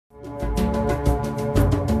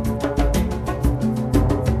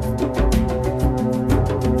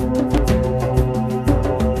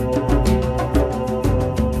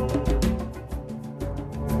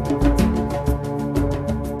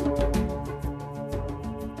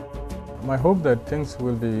my hope that things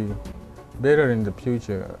will be better in the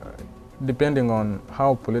future, depending on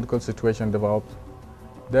how political situation develops.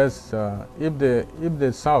 There's, if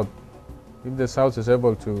the South is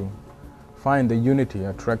able to find the unity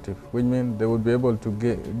attractive, which means they would be able to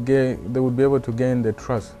gain the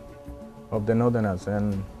trust of the Northerners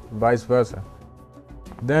and vice versa.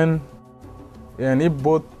 Then, and if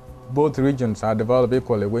both regions are developed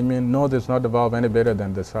equally, which means North is not developed any better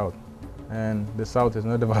than the South, and the South is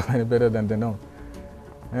not developed any better than the North.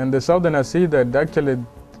 And the Southerners see that actually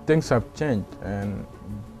things have changed, and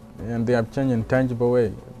they have changed in a tangible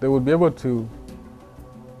way. They will be able to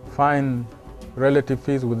find relative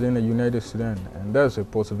peace within the United Sudan, and that's a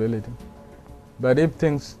possibility. But if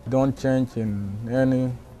things don't change in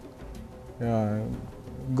any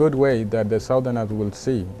good way that the Southerners will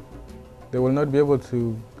see, they will not be able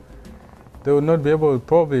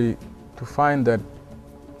probably to find that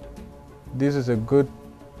this is a good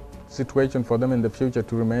situation for them in the future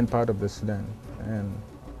to remain part of the Sudan. And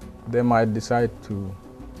they might decide to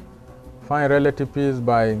find relative peace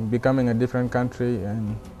by becoming a different country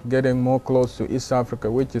and getting more close to East Africa,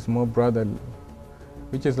 which is more brotherly,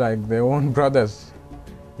 which is like their own brothers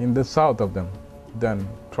in the south of them, than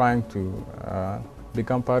trying to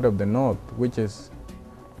become part of the North, which is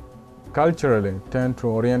culturally tend to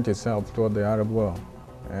orient itself toward the Arab world.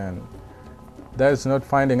 And that is not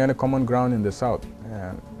finding any common ground in the South.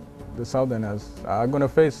 And the Southerners are going to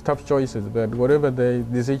face tough choices, but whatever the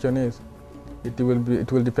decision is, it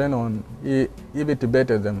will depend on if it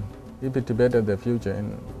betters them, if it betters their future.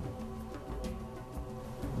 And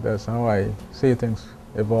that's how I see things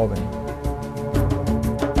evolving.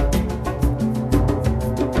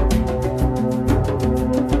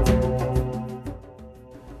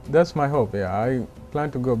 That's my hope, yeah. I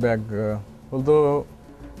plan to go back, although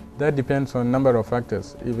that depends on a number of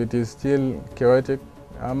factors. If it is still chaotic,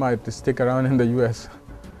 I might stick around in the US.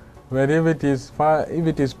 But if it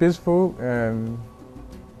is peaceful and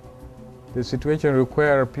the situation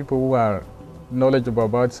requires people who are knowledgeable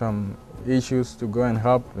about some issues to go and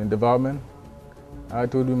help in development,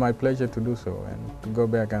 it would be my pleasure to do so and to go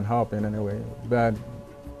back and help in any way. But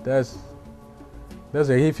that's a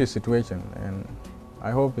iffy situation, and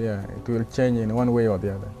I hope, yeah, it will change in one way or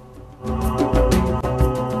the other.